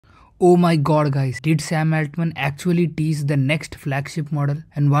Oh my god guys, did Sam Altman actually tease the next flagship model?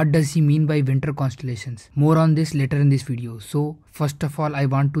 And what does he mean by winter constellations? More on this later in this video. So first of all, I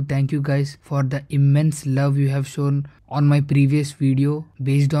want to thank you guys for the immense love you have shown on my previous video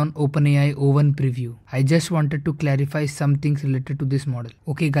based on OpenAI O1 preview. I just wanted to clarify some things related to this model.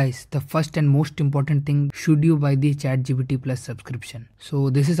 Okay guys, the first and most important thing, should you buy the ChatGPT Plus subscription? So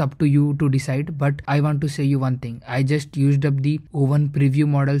this is up to you to decide, but I want to say you one thing. I just used up the O1 preview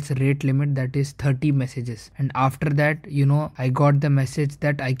model's rate limit, that is 30 messages, and after that, I got the message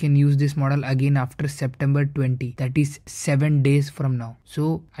that I can use this model again after September 20, that is 7 days from now.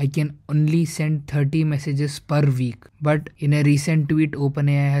 So I can only send 30 messages per week. But in a recent tweet,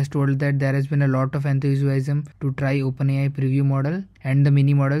 OpenAI has told that there has been a lot of enthusiasm to try OpenAI preview model and the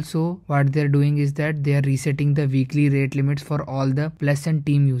mini model. So what they're doing is that they are resetting the weekly rate limits for all the Plus and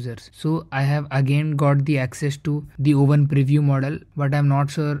Team users. So I have again got the access to the O1 preview model, but I'm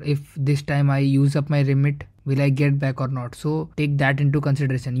not sure if this time I use up my limit, will I get back or not. So take that into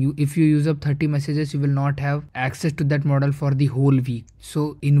consideration. If you use up 30 messages, you will not have access to that model for the whole week.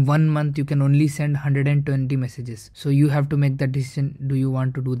 So in 1 month, you can only send 120 messages. So you have to make the decision, do you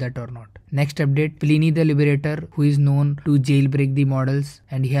want to do that or not. Next update, Pliny the Liberator, who is known to jailbreak the models,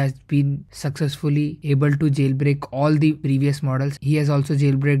 and he has been successfully able to jailbreak all the previous models. He has also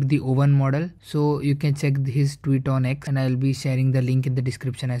jailbreaked the O1 model. So you can check his tweet on X, and I will be sharing the link in the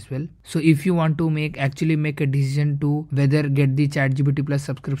description as well. So if you want to actually make a decision to whether get the ChatGPT Plus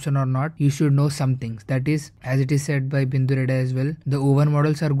subscription or not, you should know some things. That is, as it is said by Bindu Reddy as well, the O1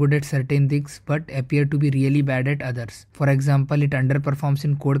 models are good at certain things but appear to be really bad at others. For example, it underperforms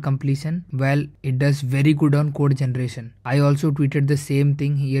in code completion while it does very good on code generation. I also tweeted the same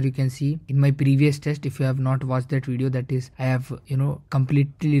thing. Here you can see in my previous test, if you have not watched that video, that is, I have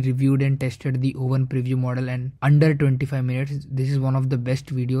completely reviewed and tested the O1 preview model, and under 25 minutes, this is one of the best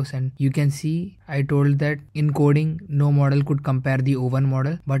videos. And you can see I told that in coding, no model could compare the O1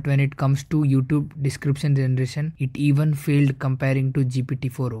 model, but when it comes to YouTube description generation, it even failed comparing to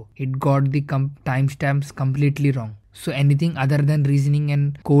GPT-4o. It got the timestamps completely wrong. So anything other than reasoning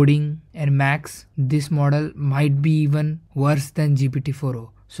and coding and max, this model might be even worse than GPT-4o.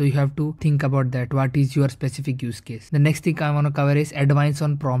 So you have to think about that. What is your specific use case? The next thing I want to cover is advice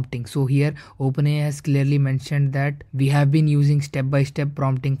on prompting. So here OpenAI has clearly mentioned that we have been using step-by-step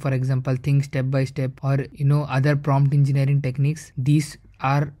prompting, for example, think step by step, or other prompt engineering techniques. These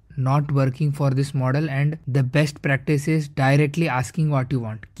are not working for this model, and the best practice is directly asking what you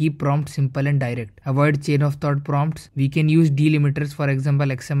want. Keep prompts simple and direct. Avoid chain of thought prompts. We can use delimiters, for example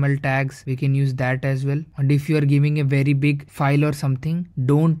XML tags, we can use that as well. And if you are giving a very big file or something,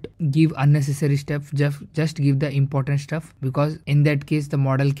 don't give unnecessary stuff, just give the important stuff, because in that case the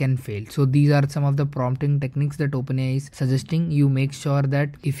model can fail. So these are some of the prompting techniques that OpenAI is suggesting. You make sure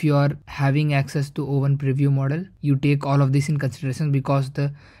that if you are having access to O1 preview model, you take all of this in consideration, because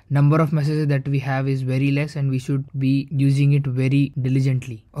the number of messages that we have is very less and we should be using it very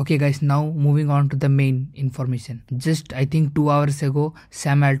diligently. Okay guys, now moving on to the main information. Just I think 2 hours ago,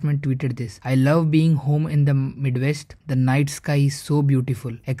 Sam Altman tweeted this. I love being home in the Midwest. The night sky is so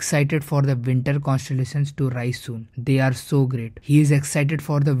beautiful. Excited for the winter constellations to rise soon. They are so great. He is excited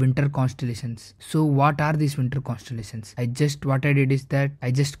for the winter constellations. So what are these winter constellations? What I did is that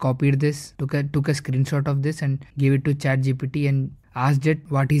I just copied this, took a screenshot of this and gave it to ChatGPT and asked it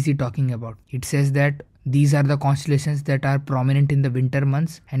what is he talking about. It says that these are the constellations that are prominent in the winter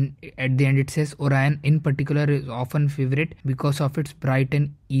months, and at the end it says Orion in particular is often favorite because of its bright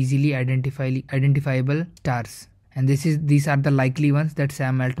and easily identifiable stars. And these are the likely ones that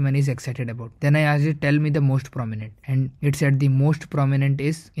Sam Altman is excited about. Then I asked it, tell me the most prominent, and it said the most prominent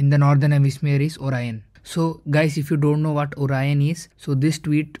is in the northern hemisphere is Orion. So guys, if you don't know what Orion is, so this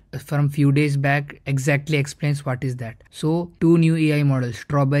tweet from few days back exactly explains what is that. So 2 new AI models,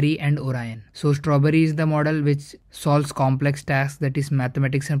 Strawberry and Orion. So Strawberry is the model which solves complex tasks, that is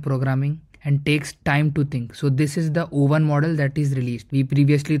mathematics and programming, and takes time to think. So this is the O1 model that is released. We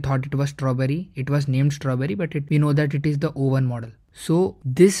previously thought it was Strawberry. It was named Strawberry, but we know that it is the O1 model. So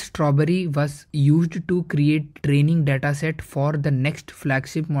this Strawberry was used to create training dataset for the next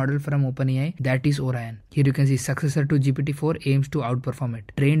flagship model from OpenAI, that is Orion. Here you can see successor to GPT-4 aims to outperform it,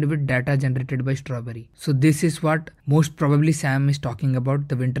 trained with data generated by Strawberry. So this is what most probably Sam is talking about,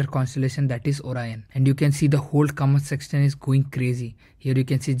 the winter constellation that is Orion. And you can see the whole comment section is going crazy. Here you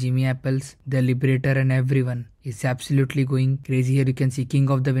can see Jimmy Apples, the Liberator and everyone. is absolutely going crazy. Here you can see King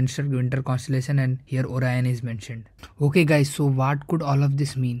of the Winter Constellation, and here Orion is mentioned. Okay guys, so what could all of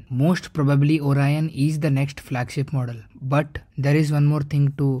this mean? Most probably Orion is the next flagship model. But there is one more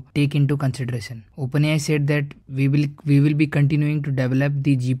thing to take into consideration. OpenAI said that we will be continuing to develop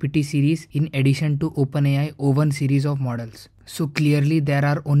the GPT series in addition to OpenAI O1 series of models. So clearly there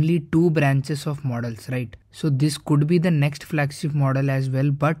are only 2 branches of models, right? So this could be the next flagship model as well,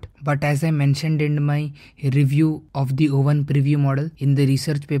 but as I mentioned in my review of the O1 preview model, in the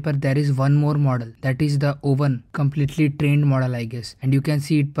research paper there is one more model, that is the O1 completely trained model, I guess, and you can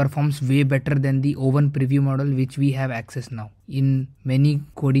see it performs way better than the O1 preview model which we have access now. In many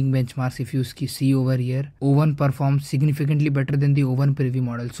coding benchmarks, if you see over here, O1 performs significantly better than the O1 preview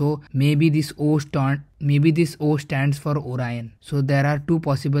model. So maybe this O stands for Orion. So there are 2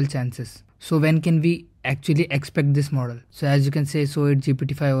 possible chances. So when can we actually expect this model? So as you can say, so it's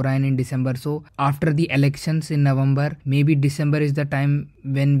GPT-5 Orion in December. So after the elections in November, maybe December is the time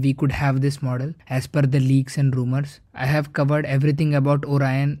when we could have this model as per the leaks and rumors. I have covered everything about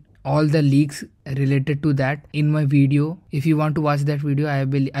Orion, all the leaks related to that in my video. If you want to watch that video, I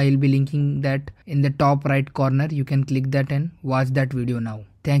will be linking that in the top right corner. You can click that and watch that video now.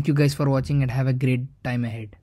 Thank you guys for watching and have a great time ahead.